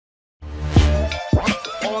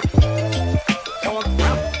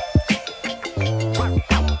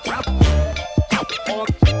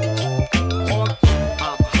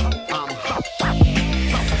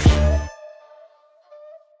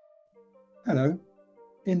Hello,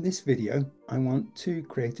 in this video I want to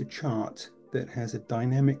create a chart that has a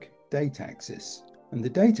dynamic date axis, and the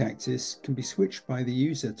date axis can be switched by the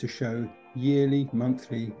user to show yearly,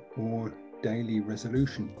 monthly or daily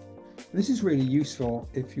resolution. This is really useful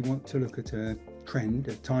if you want to look at a trend,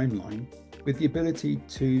 a timeline, with the ability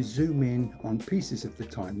to zoom in on pieces of the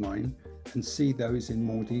timeline and see those in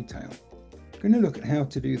more detail. I'm going to look at how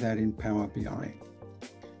to do that in Power BI.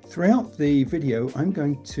 Throughout the video, I'm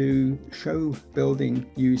going to show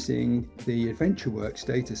building using the InterWorks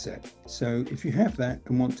dataset. So if you have that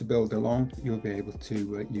and want to build along, you'll be able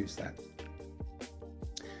to use that.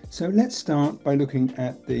 So let's start by looking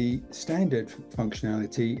at the standard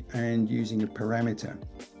functionality and using a parameter.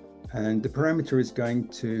 And the parameter is going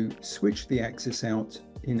to switch the axis out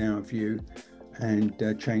in our view and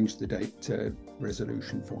change the date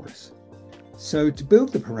resolution for us. So to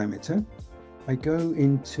build the parameter, I go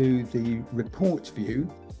into the report view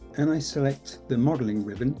and I select the modeling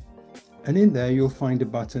ribbon, and in there you'll find a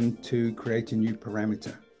button to create a new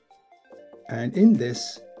parameter. And in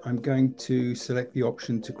this I'm going to select the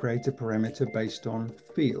option to create a parameter based on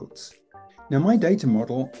fields. Now my data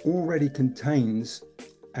model already contains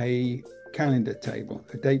a calendar table,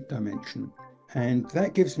 a date dimension, and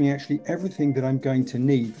that gives me actually everything that I'm going to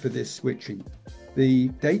need for this switching. The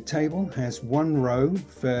date table has one row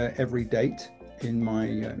for every date in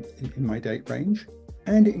my date range,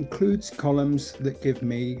 and it includes columns that give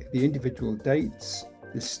me the individual dates,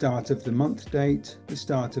 the start of the month date, the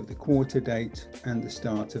start of the quarter date, and the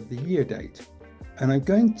start of the year date. And I'm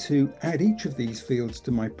going to add each of these fields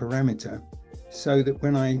to my parameter so that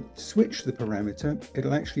when I switch the parameter,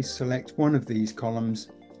 it'll actually select one of these columns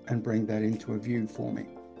and bring that into a view for me.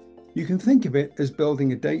 You can think of it as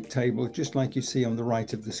building a date table just like you see on the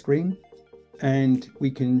right of the screen, and we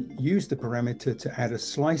can use the parameter to add a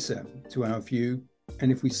slicer to our view,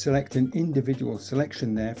 and if we select an individual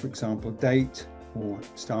selection there, for example date or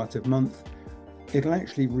start of month, it'll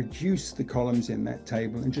actually reduce the columns in that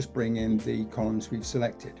table and just bring in the columns we've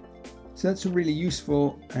selected. So that's a really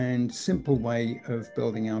useful and simple way of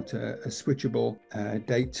building out a switchable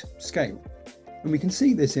date scale. And we can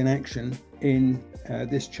see this in action in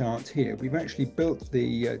this chart here. We've actually built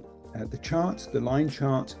the chart, the line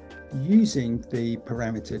chart, using the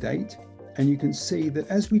parameter date. And you can see that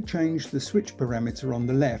as we change the switch parameter on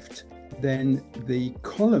the left, then the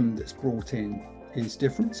column that's brought in is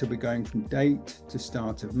different. So we're going from date to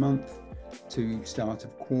start of month, to start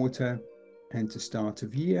of quarter, and to start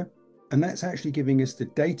of year. And that's actually giving us the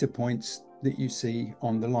data points that you see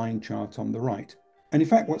on the line chart on the right. And in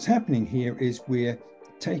fact, what's happening here is we're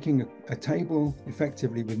taking a table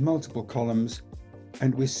effectively with multiple columns,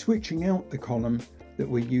 and we're switching out the column that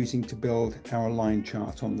we're using to build our line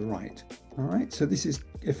chart on the right. All right, so this is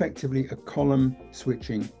effectively a column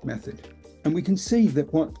switching method. And we can see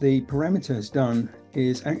that what the parameter has done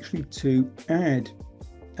is actually to add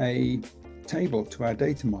a table to our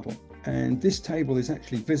data model. And this table is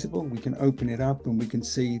actually visible. We can open it up and we can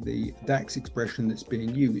see the DAX expression that's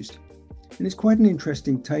being used. And it's quite an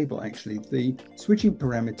interesting table actually. The switching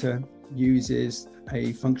parameter uses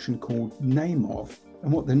a function called nameOf.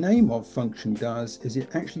 And what the nameOf function does is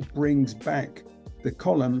it actually brings back the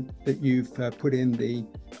column that you've put in the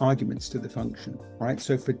arguments to the function, right?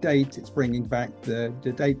 So for date, it's bringing back the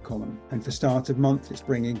date column. And for start of month, it's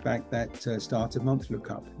bringing back that start of month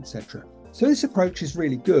lookup, etc. So this approach is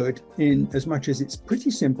really good in as much as it's pretty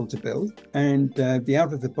simple to build, and the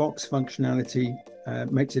out-of-the-box functionality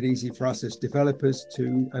makes it easy for us as developers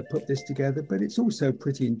to put this together, but it's also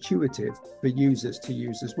pretty intuitive for users to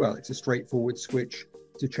use as well. It's a straightforward switch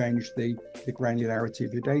to change the granularity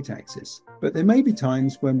of your date axis. But there may be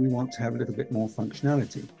times when we want to have a little bit more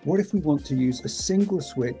functionality. What if we want to use a single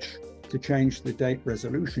switch to change the date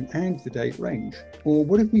resolution and the date range? Or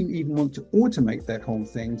what if we even want to automate that whole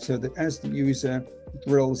thing so that as the user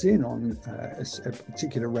drills in on a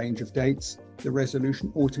particular range of dates, the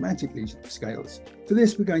resolution automatically scales? For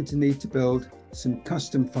this, we're going to need to build some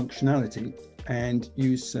custom functionality and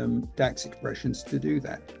use some DAX expressions to do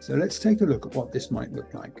that. So let's take a look at what this might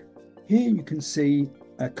look like. Here you can see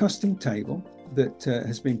a custom table that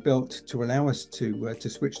has been built to allow us to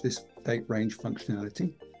switch this date range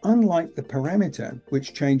functionality. Unlike the parameter,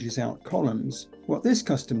 which changes out columns, what this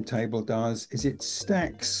custom table does is it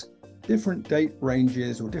stacks different date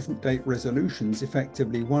ranges or different date resolutions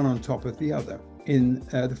effectively one on top of the other in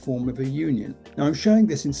the form of a union. Now I'm showing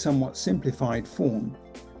this in somewhat simplified form,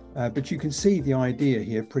 but you can see the idea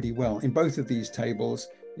here pretty well. In both of these tables,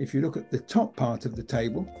 if you look at the top part of the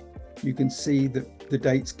table, you can see that the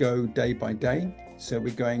dates go day by day. So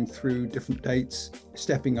we're going through different dates,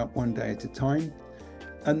 stepping up one day at a time.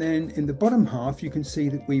 And then in the bottom half, you can see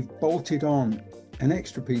that we've bolted on an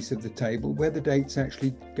extra piece of the table where the dates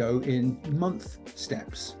actually go in month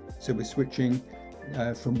steps. So we're switching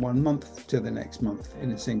from one month to the next month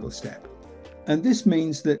in a single step. And this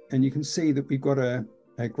means that, and you can see that we've got a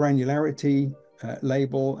granularity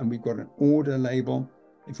label and we've got an order label.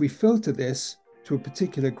 If we filter this to a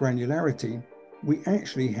particular granularity, we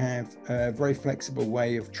actually have a very flexible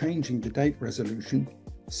way of changing the date resolution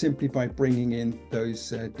simply by bringing in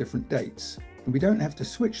those different dates. And we don't have to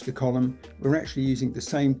switch the column. We're actually using the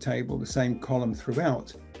same table, the same column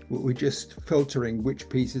throughout, but we're just filtering which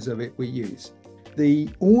pieces of it we use. The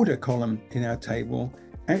order column in our table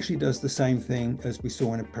actually does the same thing as we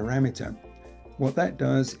saw in a parameter. What that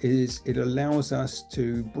does is it allows us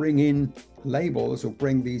to bring in labels or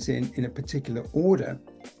bring these in a particular order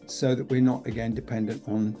so that we're not, again, dependent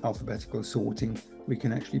on alphabetical sorting. We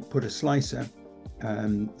can actually put a slicer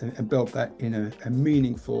and build that in a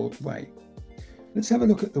meaningful way. Let's have a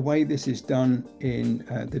look at the way this is done in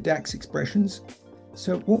the DAX expressions.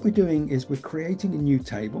 So what we're doing is we're creating a new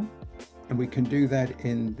table, and we can do that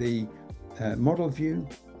in the model view.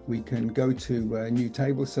 We can go to new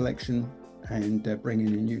table selection and bring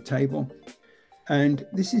in a new table. And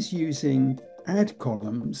this is using add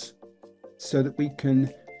columns so that we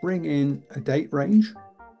can bring in a date range.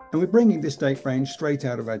 And we're bringing this date range straight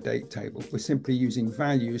out of our date table. We're simply using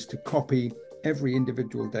values to copy every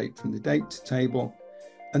individual date from the date table.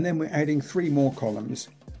 And then we're adding 3 more columns: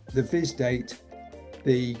 the viz date,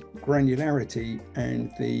 the granularity,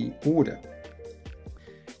 and the order.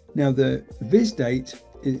 Now the viz date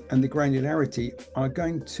and the granularity are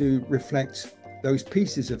going to reflect those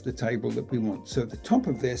pieces of the table that we want. So at the top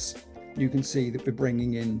of this, you can see that we're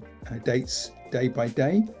bringing in dates day by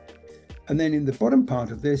day. And then in the bottom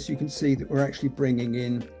part of this, you can see that we're actually bringing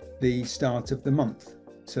in the start of the month.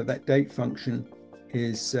 So that date function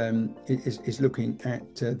is looking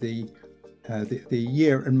at the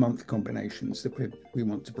year and month combinations that we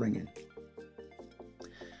want to bring in.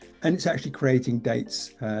 And it's actually creating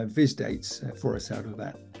dates, viz dates for us out of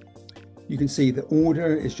that. You can see the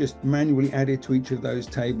order is just manually added to each of those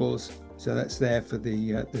tables. So that's there for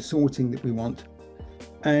the sorting that we want.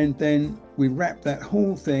 And then we wrap that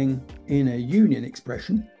whole thing in a union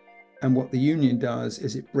expression. And what the union does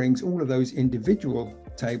is it brings all of those individual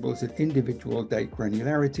tables at individual date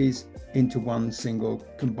granularities into one single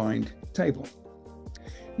combined table.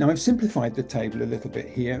 Now I've simplified the table a little bit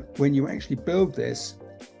here. When you actually build this,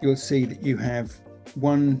 you'll see that you have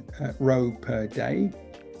 1 row per day,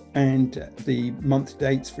 and the month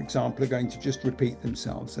dates, for example, are going to just repeat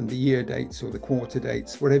themselves, and the year dates or the quarter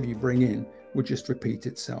dates, whatever you bring in, will just repeat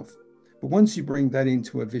itself. But once you bring that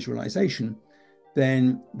into a visualization,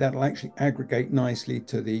 then that'll actually aggregate nicely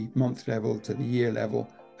to the month level, to the year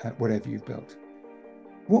level, whatever you've built.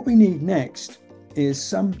 What we need next is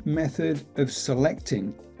some method of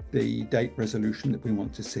selecting the date resolution that we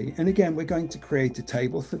want to see. And again, we're going to create a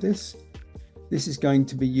table for this. This is going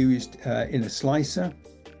to be used in a slicer.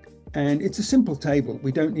 And it's a simple table.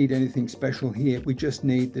 We don't need anything special here. We just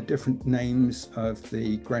need the different names of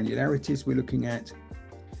the granularities we're looking at.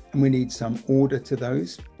 And we need some order to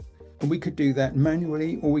those. And we could do that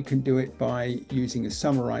manually, or we can do it by using a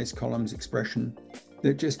summarize columns expression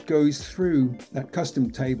that just goes through that custom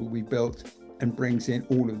table we built and brings in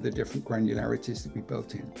all of the different granularities that we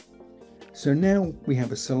built in. So now we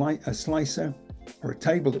have a slicer, or a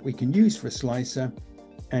table that we can use for a slicer,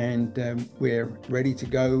 and we're ready to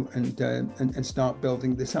go and start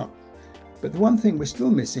building this up. But the one thing we're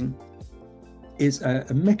still missing is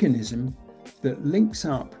a mechanism that links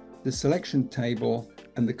up the selection table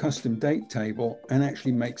and the custom date table and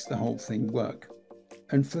actually makes the whole thing work.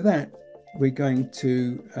 And for that, we're going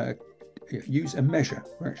to use a measure.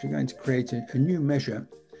 We're actually going to create a new measure,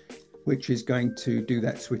 which is going to do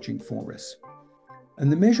that switching for us. And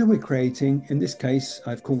the measure we're creating, in this case,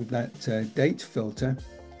 I've called that date filter.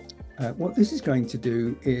 What this is going to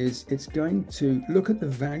do is it's going to look at the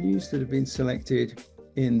values that have been selected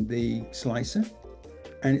in the slicer,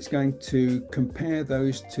 and it's going to compare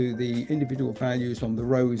those to the individual values on the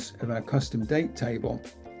rows of our custom date table.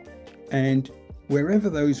 And wherever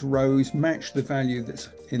those rows match the value that's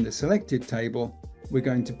in the selected table, we're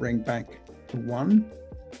going to bring back a 1.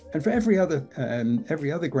 And for every other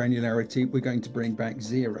granularity, we're going to bring back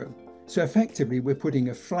 0. So effectively, we're putting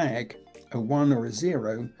a flag, a 1 or a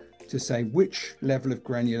 0, to say which level of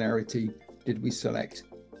granularity did we select.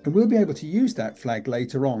 And we'll be able to use that flag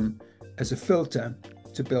later on as a filter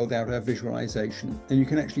to build out our visualization. And you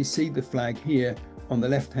can actually see the flag here on the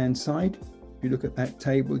left-hand side. If you look at that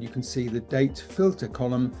table, you can see the date filter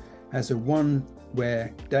column has a 1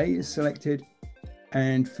 where day is selected,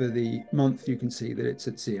 And for the month, you can see that it's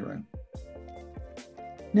at 0.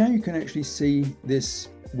 Now you can actually see this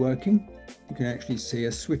working. You can actually see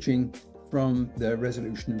us switching from the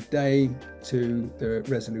resolution of day to the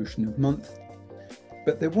resolution of month.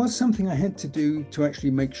 But there was something I had to do to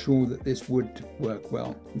actually make sure that this would work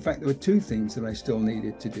well. In fact, there were two things that I still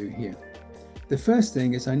needed to do here. The first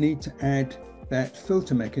thing is I need to add that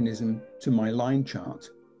filter mechanism to my line chart.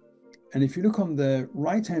 And if you look on the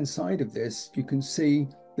right-hand side of this, you can see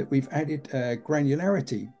that we've added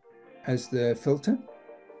granularity as the filter.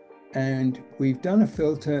 And we've done a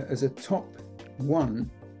filter as a top one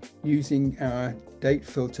using our date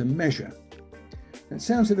filter measure. It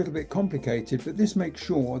sounds a little bit complicated, but this makes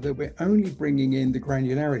sure that we're only bringing in the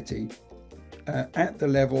granularity at the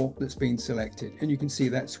level that's been selected. And you can see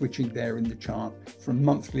that switching there in the chart from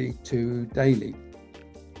monthly to daily.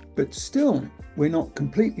 But still, we're not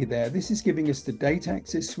completely there. This is giving us the date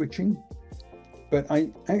axis switching. But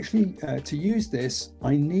I actually, to use this,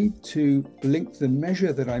 I need to link the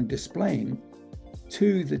measure that I'm displaying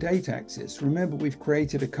to the date axis. Remember, we've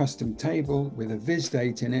created a custom table with a viz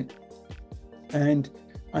date in it. And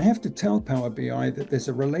I have to tell Power BI that there's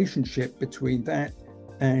a relationship between that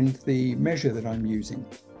and the measure that I'm using.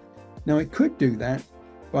 Now, I could do that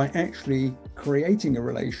by actually creating a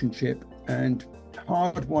relationship and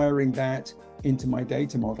hardwiring that into my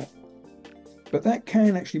data model. But that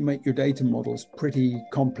can actually make your data models pretty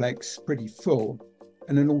complex, pretty full.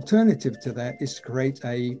 And an alternative to that is to create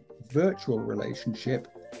a virtual relationship.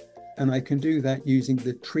 And I can do that using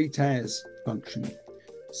the treat as function.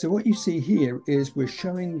 So what you see here is we're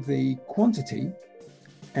showing the quantity,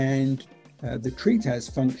 and the treat as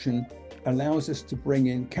function allows us to bring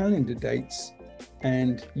in calendar dates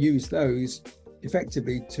and use those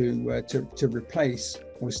effectively to replace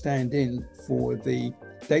or stand in for the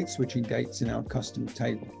date switching dates in our custom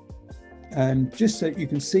table. Just so you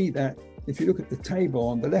can see that if you look at the table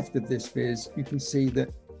on the left of this viz, you can see that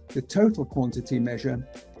the total quantity measure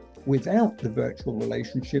without the virtual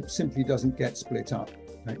relationship simply doesn't get split up.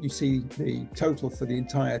 You see the total for the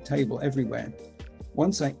entire table everywhere.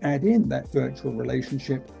 Once I add in that virtual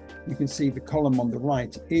relationship, you can see the column on the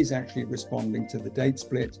right is actually responding to the date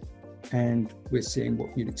split, and we're seeing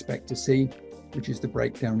what you'd expect to see, which is the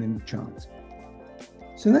breakdown in the chart.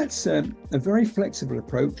 So that's a very flexible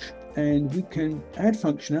approach, and we can add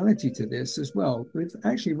functionality to this as well with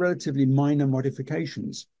actually relatively minor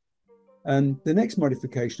modifications. The next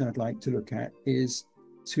modification I'd like to look at is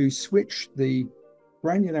to switch the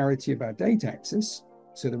granularity of our date axis,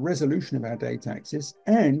 so the resolution of our date axis,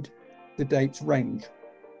 and the dates range.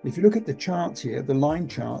 If you look at the chart here, the line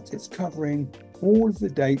chart, it's covering all of the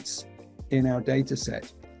dates in our data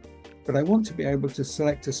set. But I want to be able to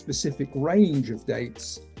select a specific range of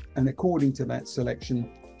dates, and according to that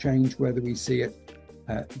selection, change whether we see it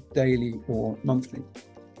daily or monthly.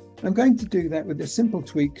 I'm going to do that with a simple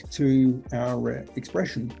tweak to our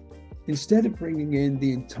expression. Instead of bringing in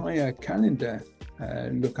the entire calendar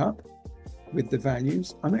lookup with the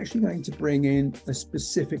values, I'm actually going to bring in a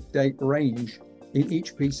specific date range in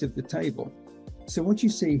each piece of the table. So what you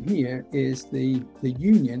see here is the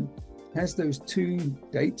union has those two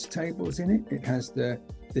dates tables in it. It has the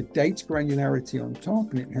date granularity on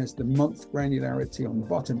top, and it has the month granularity on the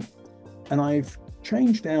bottom. And I've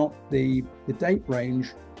changed out the date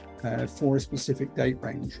range for a specific date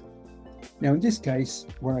range. Now, in this case,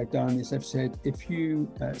 what I've done is I've said, if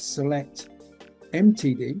you select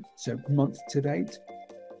MTD, so month to date,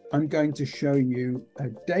 I'm going to show you a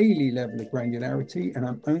daily level of granularity, and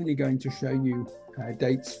I'm only going to show you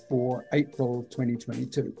dates for April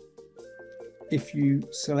 2022. If you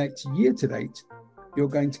select year to date, you're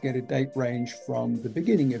going to get a date range from the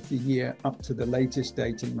beginning of the year up to the latest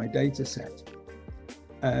date in my data set.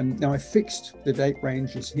 Now, I fixed the date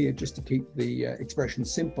ranges here just to keep the expression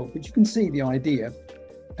simple, but you can see the idea.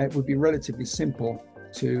 It would be relatively simple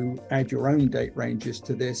to add your own date ranges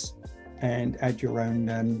to this and add your own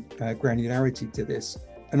granularity to this.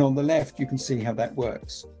 And on the left, you can see how that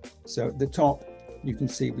works. So at the top, you can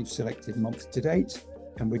see we've selected month to date,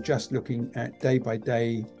 and we're just looking at day by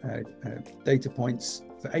day data points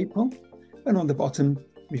for April. And on the bottom,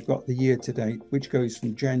 we've got the year to date, which goes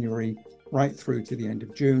from January right through to the end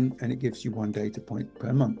of June, and it gives you one data point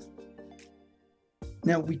per month.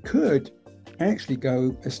 Now, we could actually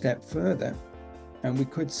go a step further, and we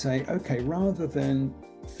could say, okay, rather than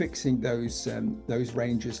fixing those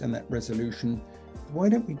ranges and that resolution, why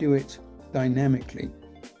don't we do it dynamically?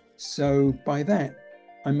 So by that,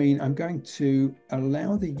 I mean, I'm going to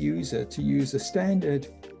allow the user to use a standard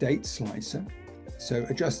date slicer, so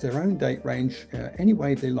adjust their own date range any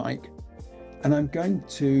way they like. and I'm going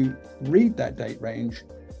to read that date range,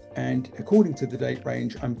 and according to the date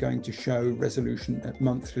range, I'm going to show resolution at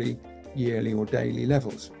monthly, yearly, or daily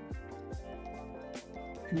levels.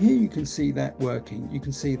 And here you can see that working. You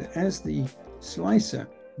can see that as the slicer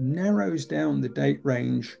narrows down the date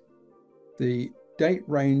range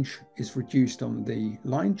is reduced on the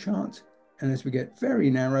line chart. And as we get very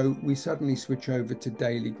narrow, we suddenly switch over to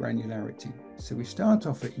daily granularity. So we start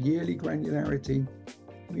off at yearly granularity,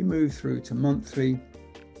 we move through to monthly,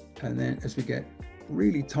 and then as we get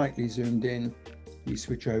really tightly zoomed in, we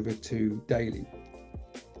switch over to daily.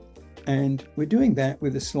 And we're doing that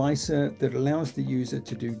with a slicer that allows the user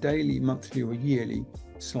to do daily, monthly, or yearly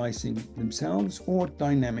slicing themselves, or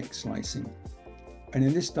dynamic slicing. And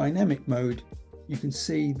in this dynamic mode, you can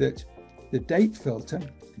see that the date filter,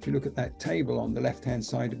 if you look at that table on the left-hand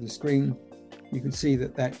side of the screen, you can see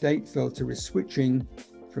that that date filter is switching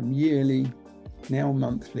from yearly, now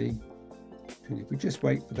monthly. And if we just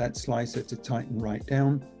wait for that slicer to tighten right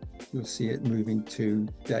down, you'll see it moving to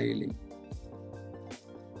daily.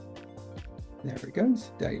 There it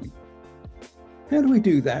goes, daily. How do we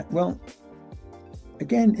do that? Well,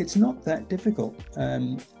 again, it's not that difficult.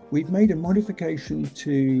 We've made a modification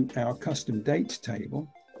to our custom date table.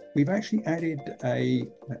 We've actually added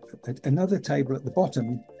another table at the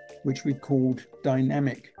bottom, which we've called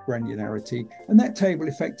dynamic granularity. And that table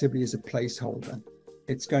effectively is a placeholder.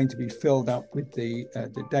 It's going to be filled up with the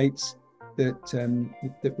dates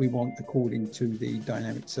that we want according to the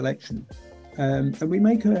dynamic selection. And we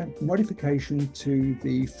make a modification to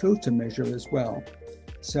the filter measure as well.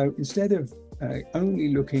 So instead of only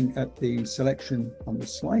looking at the selection on the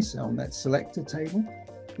slicer, on that selector table,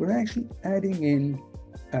 we're actually adding in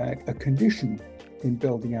a condition in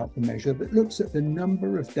building out the measure that looks at the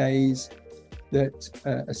number of days that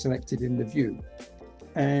are selected in the view.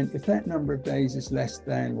 And if that number of days is less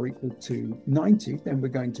than or equal to 90, then we're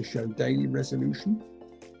going to show daily resolution.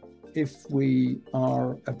 If we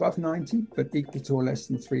are above 90, but equal to or less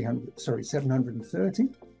than 730,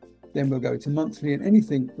 then we'll go to monthly, and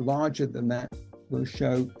anything larger than that will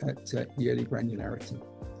show at yearly granularity.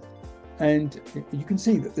 And you can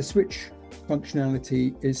see that the switch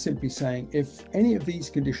functionality is simply saying if any of these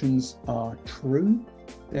conditions are true,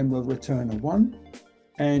 then we'll return a 1,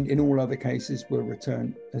 and in all other cases, we'll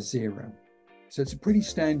return a 0. So it's a pretty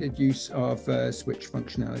standard use of switch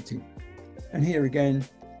functionality. And here again,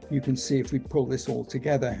 you can see if we pull this all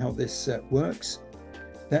together, how this works.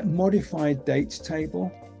 That modified dates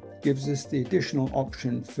table gives us the additional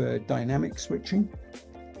option for dynamic switching.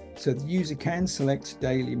 So the user can select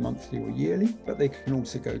daily, monthly, or yearly, but they can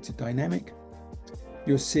also go to dynamic.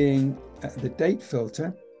 You're seeing the date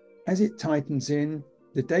filter. As it tightens in,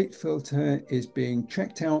 the date filter is being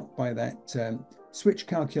checked out by that switch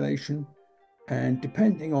calculation. And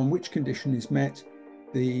depending on which condition is met,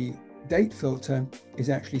 the date filter is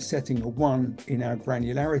actually setting a 1 in our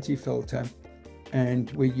granularity filter,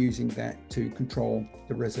 and we're using that to control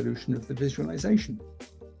the resolution of the visualization.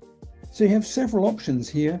 So you have several options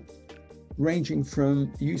here, ranging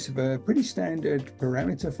from use of a pretty standard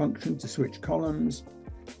parameter function to switch columns,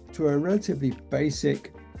 to a relatively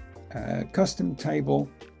basic custom table,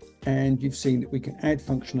 and you've seen that we can add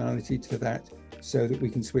functionality to that so that we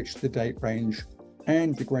can switch the date range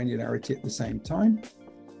and the granularity at the same time,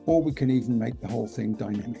 or we can even make the whole thing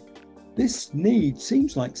dynamic. This need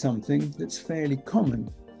seems like something that's fairly common,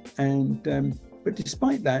 and but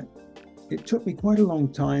despite that, it took me quite a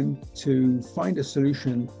long time to find a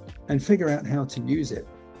solution and figure out how to use it.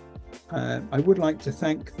 I would like to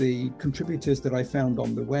thank the contributors that I found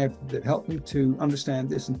on the web that helped me to understand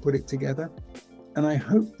this and put it together. And I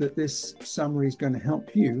hope that this summary is going to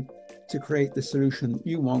help you to create the solution that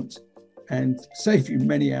you want and save you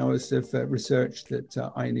many hours of research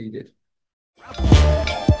that I needed.